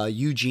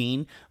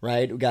 Eugene,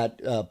 right? We got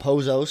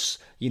Pozos,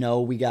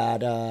 we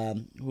got,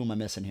 who am I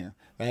missing here?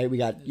 Right. We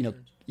got,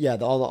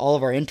 all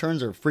of our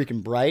interns are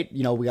freaking bright.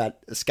 We got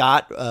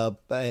Scott,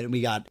 and we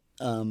got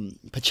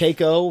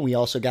Pacheco. We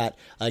also got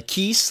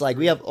Keese. Like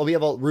we have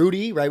all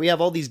Rudy, right? We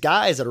have all these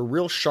guys that are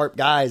real sharp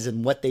guys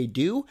in what they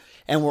do,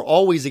 and we're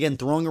always again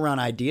throwing around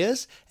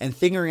ideas and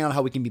figuring out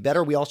how we can be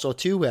better. We also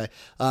too,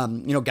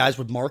 guys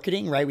with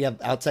marketing, right? We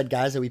have outside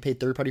guys that we pay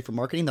third party for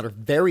marketing that are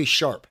very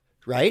sharp,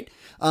 right?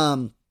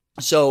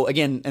 So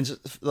again, and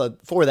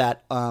for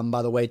that,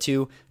 by the way,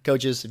 too,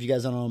 coaches, if you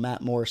guys don't know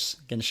Matt Morse,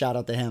 again, shout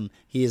out to him.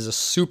 He is a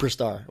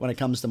superstar when it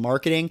comes to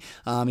marketing.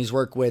 He's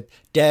worked with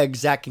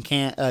Zach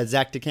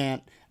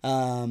DeCant,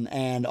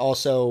 and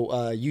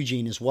also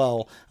Eugene as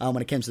well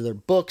when it comes to their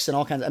books and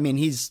all kinds.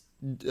 He's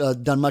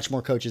done much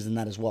more coaches than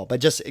that as well.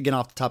 But just again,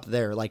 off the top of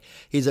there, like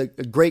he's a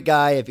great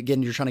guy. If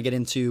again you're trying to get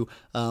into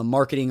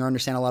marketing or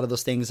understand a lot of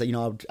those things,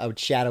 that I would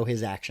shadow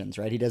his actions.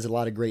 Right, he does a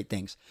lot of great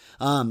things.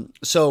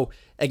 So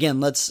again,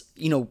 let's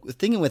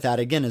thinking with that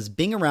again is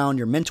being around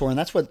your mentor, and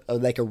that's what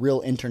like a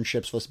real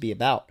internship is supposed to be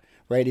about.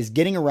 Right, is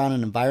getting around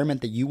an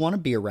environment that you want to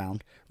be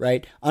around,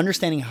 right?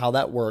 Understanding how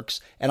that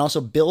works, and also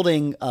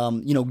building,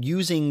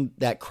 using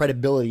that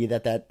credibility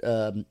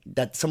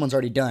that someone's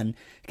already done.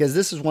 Because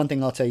this is one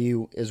thing I'll tell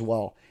you as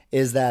well,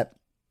 is that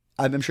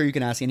I'm sure you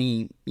can ask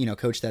any,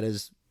 coach that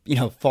is,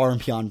 far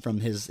and beyond from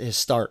his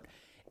start.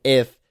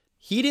 If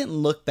he didn't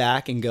look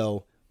back and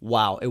go,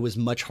 wow, it was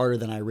much harder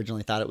than I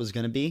originally thought it was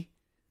going to be,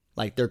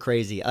 like they're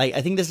crazy. I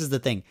think this is the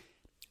thing.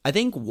 I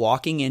think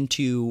walking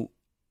into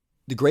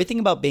the great thing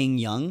about being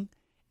young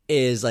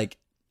is like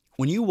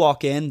when you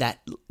walk in, that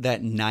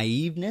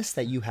naiveness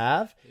that you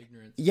have,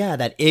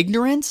 that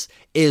ignorance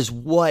is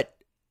what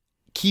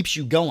keeps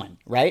you going,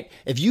 right?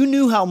 If you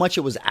knew how much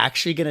it was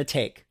actually going to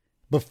take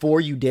before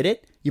you did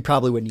it, you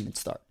probably wouldn't even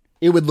start.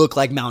 It would look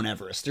like Mount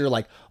Everest. You're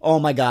like, oh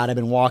my God, I've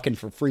been walking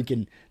for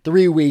freaking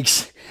 3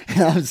 weeks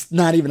and I was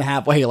not even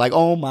halfway. You're like,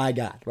 oh my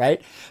God,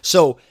 right?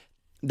 So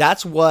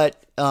that's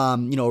what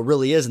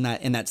really is in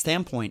that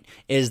standpoint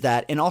is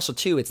that, and also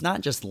too, it's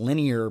not just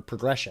linear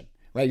progression.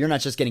 Right, you're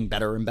not just getting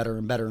better and better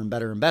and better and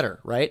better and better,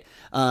 right?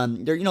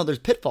 There's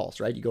pitfalls,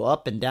 right? You go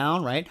up and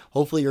down, right?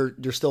 Hopefully,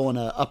 you're still on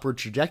an upward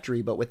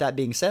trajectory. But with that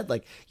being said,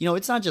 like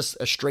it's not just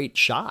a straight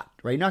shot,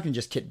 right? You're not gonna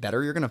just get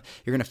better. You're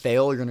gonna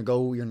fail. You're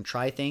gonna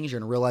try things. You're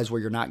gonna realize where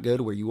you're not good,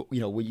 where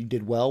what you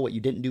did well, what you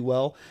didn't do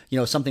well.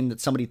 Something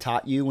that somebody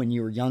taught you when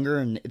you were younger,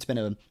 and it's been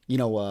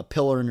a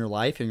pillar in your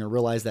life, and you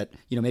realize that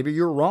maybe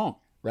you're wrong.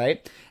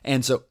 right?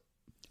 And so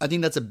I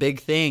think that's a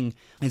big thing,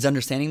 is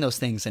understanding those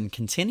things and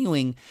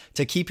continuing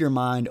to keep your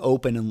mind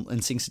open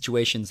and seeing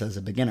situations as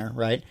a beginner,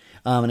 right?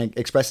 And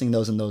expressing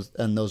those in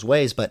those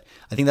ways. But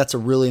I think that's a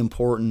really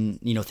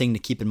important, thing to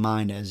keep in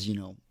mind as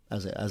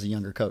a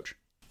younger coach.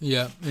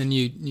 Yeah, and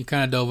you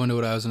kind of dove into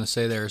what I was going to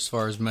say there as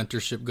far as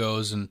mentorship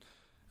goes, and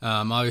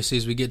obviously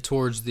as we get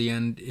towards the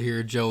end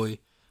here, Joey,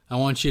 I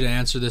want you to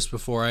answer this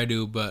before I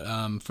do.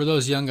 But for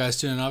those young guys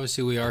too, and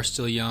obviously we are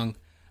still young.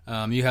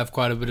 You have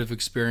quite a bit of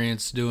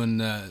experience doing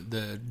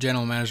the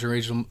general manager,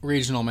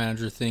 regional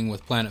manager thing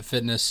with Planet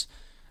Fitness.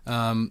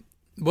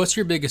 What's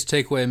your biggest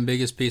takeaway and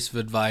biggest piece of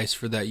advice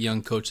for that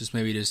young coach that's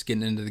maybe just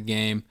getting into the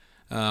game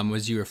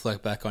as you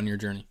reflect back on your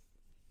journey?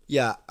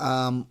 Yeah.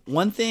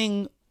 One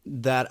thing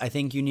that I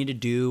think you need to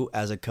do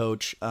as a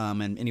coach,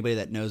 and anybody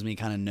that knows me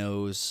kind of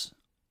knows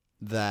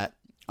that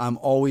I'm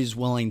always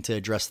willing to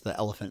address the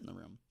elephant in the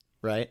room,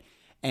 right?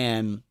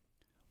 And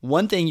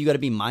one thing you got to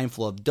be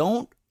mindful of,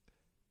 don't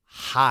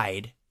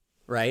hide,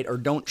 right? Or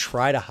don't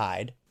try to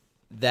hide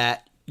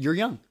that you're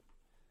young.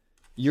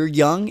 You're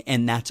young,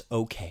 and that's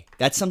okay.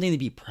 That's something to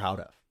be proud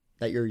of,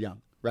 that you're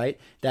young, right?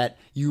 That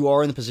you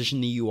are in the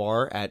position that you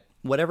are at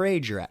whatever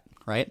age you're at,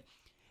 right?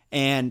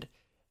 And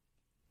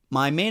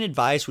my main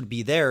advice would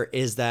be there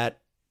is that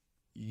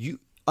you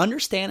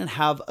understand and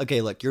have,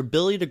 look, your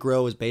ability to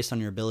grow is based on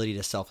your ability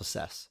to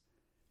self-assess,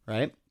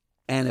 right?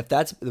 And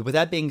with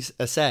that being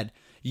said,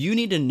 you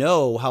need to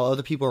know how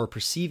other people are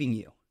perceiving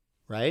you,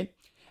 right?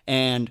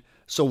 And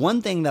so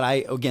one thing that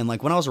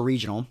when I was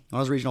regional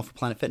for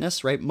Planet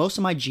Fitness, right? Most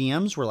of my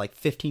GMs were like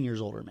 15 years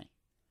older than me.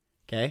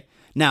 Okay.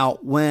 Now,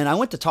 when I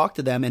went to talk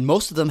to them, and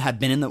most of them had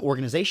been in the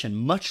organization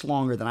much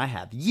longer than I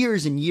have,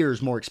 years and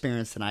years more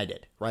experience than I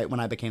did, right? When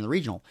I became the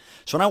regional.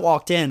 So when I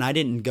walked in, I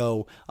didn't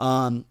go,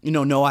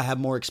 no, I have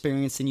more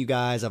experience than you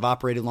guys. I've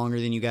operated longer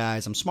than you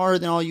guys. I'm smarter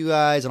than all you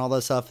guys and all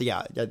that stuff.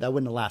 Yeah, that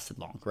wouldn't have lasted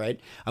long, right?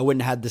 I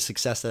wouldn't have had the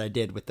success that I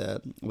did with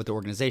the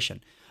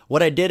organization.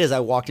 What I did is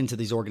I walked into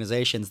these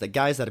organizations, the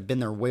guys that have been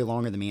there way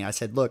longer than me. I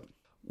said, look,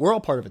 we're all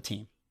part of a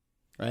team,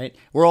 right?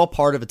 We're all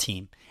part of a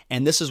team.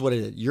 And this is what it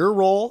is. Your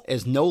role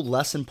is no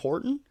less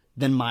important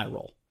than my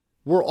role.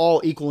 We're all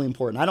equally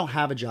important. I don't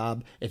have a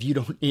job if you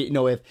don't,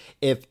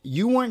 if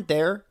you weren't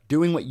there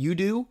doing what you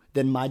do,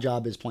 then my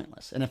job is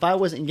pointless. And if I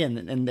wasn't, again,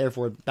 and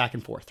therefore back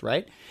and forth,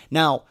 right?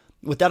 Now,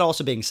 with that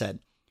also being said,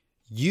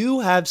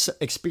 you have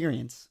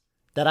experience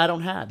that I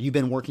don't have. You've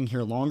been working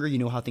here longer. You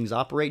know how things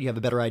operate. You have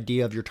a better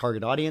idea of your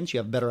target audience. You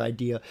have a better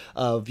idea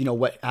of,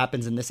 what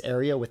happens in this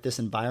area with this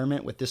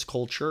environment, with this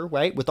culture,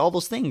 right? With all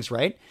those things,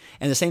 right?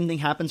 And the same thing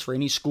happens for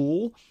any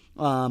school,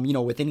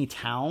 with any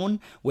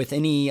town, with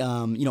any,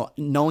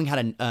 knowing how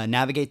to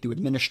navigate through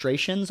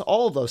administrations,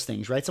 all of those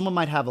things, right? Someone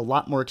might have a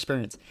lot more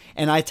experience.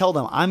 And I tell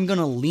them, I'm going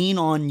to lean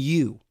on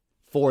you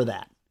for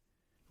that,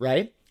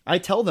 right? I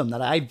tell them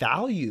that I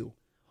value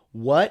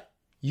what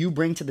you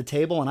bring to the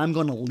table, and I'm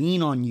going to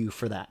lean on you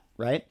for that,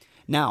 right?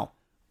 Now,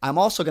 I'm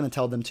also going to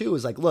tell them too,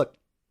 is like, look,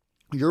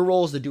 your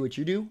role is to do what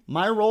you do.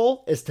 My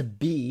role is to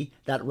be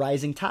that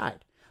rising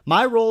tide.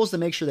 My role is to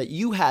make sure that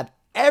you have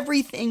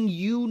everything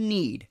you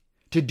need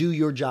to do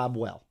your job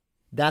well.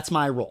 That's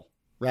my role,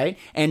 right?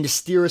 And to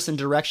steer us in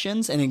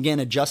directions, and again,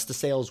 adjust the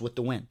sails with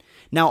the wind.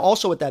 Now,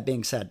 also with that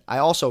being said, I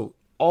also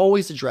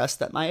always address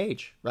that my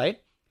age,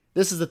 right?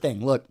 This is the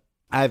thing. Look,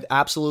 I've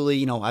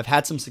absolutely, I've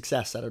had some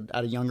success at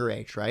a younger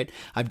age, right?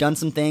 I've done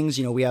some things,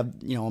 we have,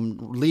 I'm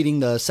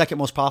leading the second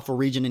most profitable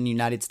region in the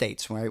United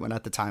States, right? When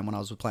at the time when I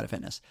was with Planet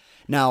Fitness.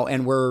 Now,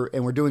 and we're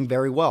doing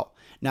very well.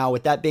 Now,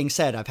 with that being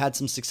said, I've had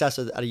some success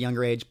at a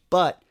younger age,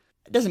 but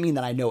it doesn't mean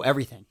that I know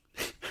everything,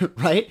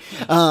 right?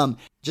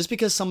 Just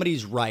because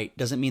somebody's right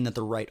doesn't mean that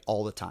they're right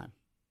all the time.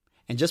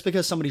 And just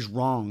because somebody's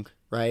wrong,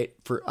 right,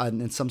 for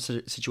in some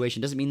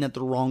situation doesn't mean that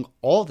they're wrong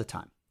all the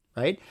time.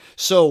 Right?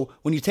 So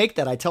when you take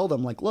that, I tell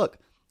them, like, look,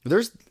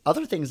 there's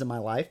other things in my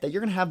life that you're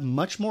going to have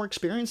much more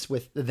experience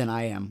with than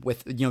I am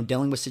with,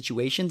 dealing with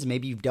situations.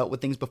 Maybe you've dealt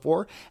with things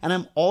before, and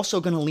I'm also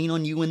going to lean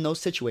on you when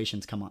those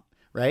situations come up.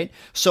 Right?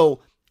 So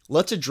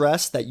let's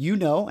address that,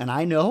 and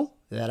I know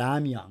that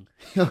I'm young.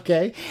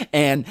 Okay.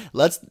 And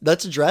let's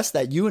address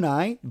that you and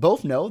I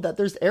both know that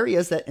there's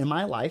areas that in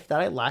my life that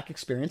I lack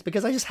experience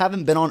because I just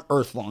haven't been on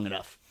earth long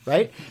enough.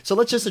 Right? So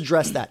let's just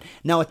address that.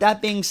 Now, with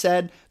that being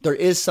said, there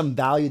is some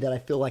value that I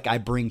feel like I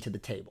bring to the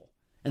table.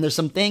 And there's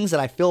some things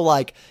that I feel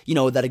like,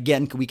 that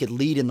again, we could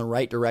lead in the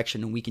right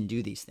direction and we can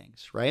do these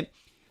things, right?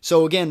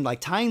 So again, like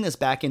tying this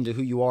back into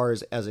who you are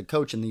as a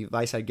coach, and the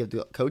advice I give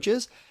to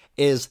coaches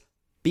is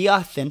be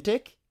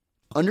authentic,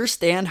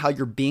 understand how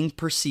you're being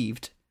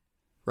perceived,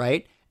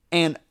 right?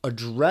 And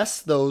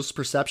address those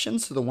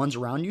perceptions to the ones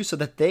around you so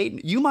that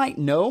you might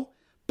know,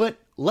 but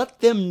let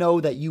them know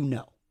that you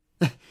know.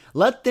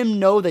 Let them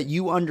know that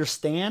you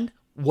understand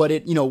what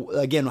it,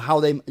 again,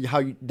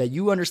 that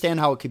you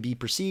understand how it could be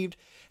perceived,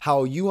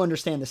 how you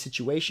understand the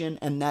situation,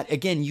 and that,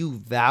 again, you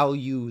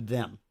value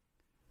them,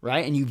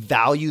 right? And you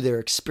value their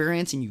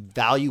experience and you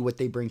value what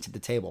they bring to the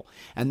table.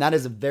 And that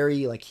is a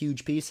very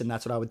huge piece. And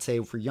that's what I would say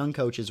for young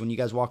coaches when you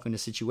guys walk into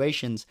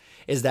situations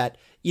is that,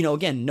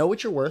 again, know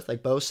what you're worth,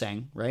 like Bo's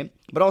saying, right?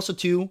 But also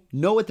too,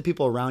 know what the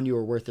people around you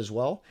are worth as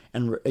well.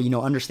 And,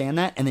 understand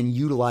that and then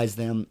utilize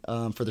them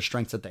for the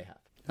strengths that they have.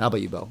 How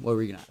about you, Bo? What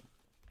were you going to add?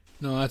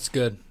 No, that's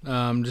good.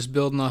 Just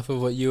building off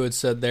of what you had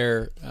said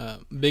there,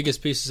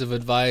 biggest pieces of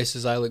advice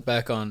as I look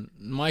back on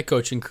my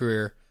coaching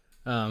career,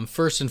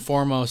 first and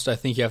foremost, I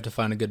think you have to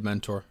find a good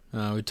mentor.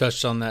 We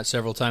touched on that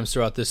several times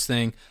throughout this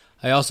thing.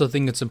 I also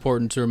think it's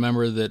important to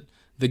remember that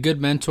the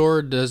good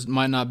mentor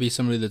might not be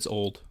somebody that's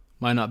old,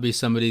 might not be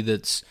somebody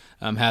that's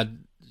had,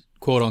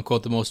 quote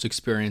unquote, the most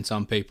experience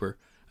on paper.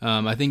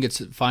 I think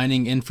it's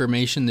finding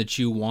information that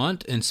you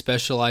want and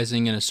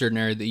specializing in a certain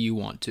area that you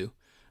want to.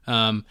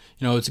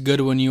 It's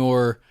good when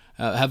you're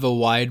have a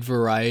wide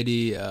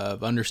variety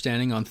of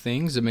understanding on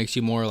things. It makes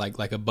you more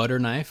like a butter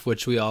knife,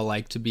 which we all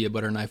like to be a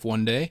butter knife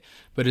one day.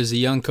 But as a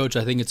young coach,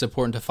 I think it's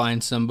important to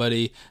find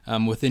somebody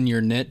within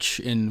your niche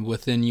and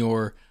within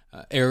your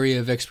area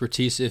of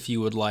expertise, if you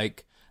would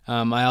like.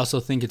 I also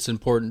think it's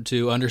important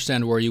to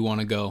understand where you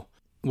want to go,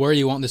 where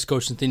you want this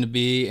coaching thing to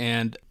be,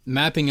 and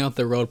mapping out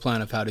the road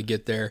plan of how to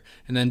get there.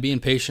 And then being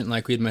patient,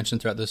 like we had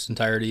mentioned throughout this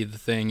entirety of the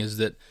thing, is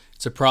that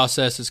it's a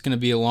process. It's going to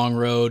be a long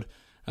road.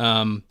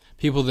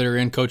 People that are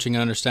in coaching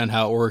understand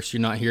how it works.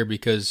 You're not here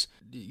because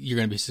you're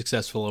going to be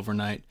successful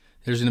overnight.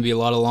 There's going to be a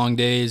lot of long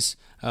days,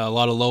 a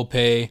lot of low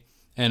pay,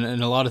 and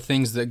a lot of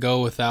things that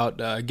go without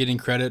getting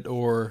credit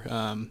or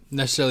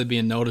necessarily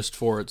being noticed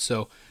for it.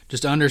 So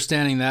just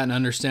understanding that and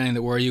understanding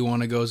that where you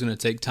want to go is going to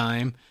take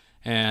time,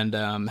 and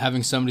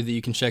having somebody that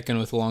you can check in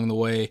with along the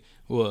way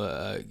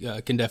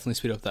can definitely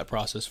speed up that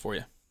process for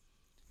you.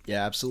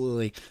 Yeah,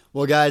 absolutely.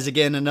 Well, guys,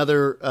 again,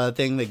 another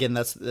thing, again,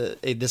 this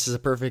is a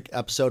perfect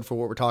episode for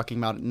what we're talking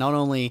about. Not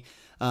only,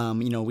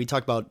 we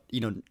talk about,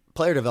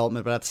 player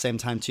development, but at the same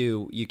time,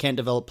 too, you can't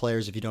develop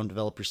players if you don't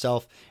develop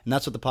yourself. And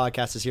that's what the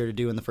podcast is here to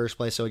do in the first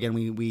place. So, again,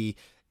 we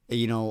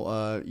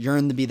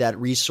yearn to be that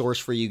resource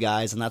for you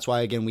guys. And that's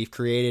why, again, we've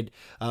created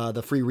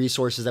the free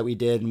resources that we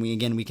did. And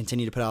we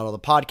continue to put out all the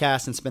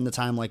podcasts and spend the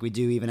time like we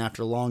do, even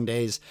after long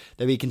days,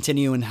 that we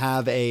continue and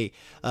have a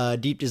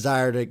deep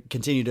desire to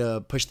continue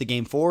to push the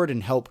game forward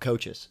and help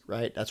coaches,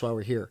 right? That's why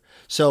we're here.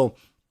 So,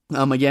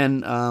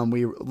 again,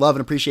 we love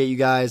and appreciate you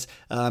guys.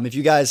 If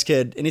you guys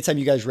could, anytime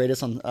you guys rate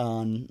us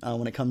on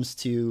when it comes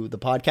to the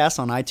podcast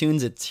on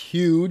iTunes, it's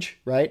huge,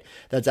 right?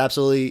 That's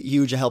absolutely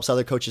huge. It helps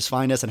other coaches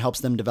find us and helps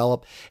them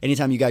develop.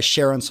 Anytime you guys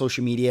share on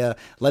social media,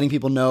 letting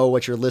people know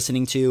what you're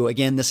listening to.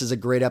 Again, this is a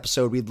great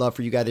episode. We'd love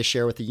for you guys to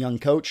share with a young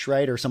coach,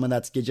 right? Or someone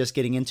that's just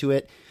getting into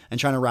it and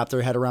trying to wrap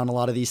their head around a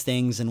lot of these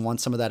things and want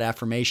some of that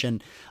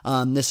affirmation.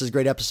 This is a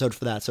great episode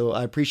for that. So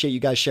I appreciate you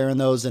guys sharing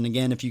those. And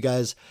again,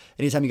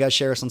 anytime you guys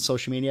share us on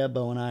social media,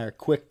 Bo and I are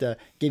quick to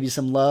give you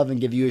some love and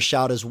give you a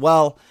shout as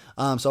well.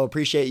 So I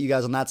appreciate you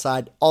guys on that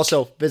side.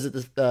 Also,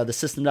 visit the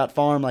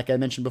system.farm, like I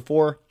mentioned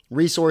before.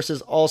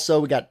 Resources also.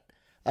 We got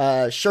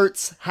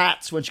shirts,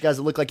 hats, want you guys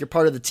to look like you're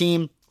part of the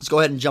team. Let's go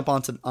ahead and jump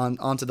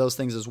onto those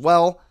things as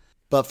well.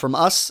 But from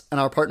us and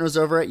our partners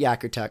over at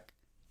Yacker Tech,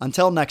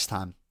 until next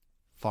time,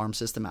 Farm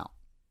System out.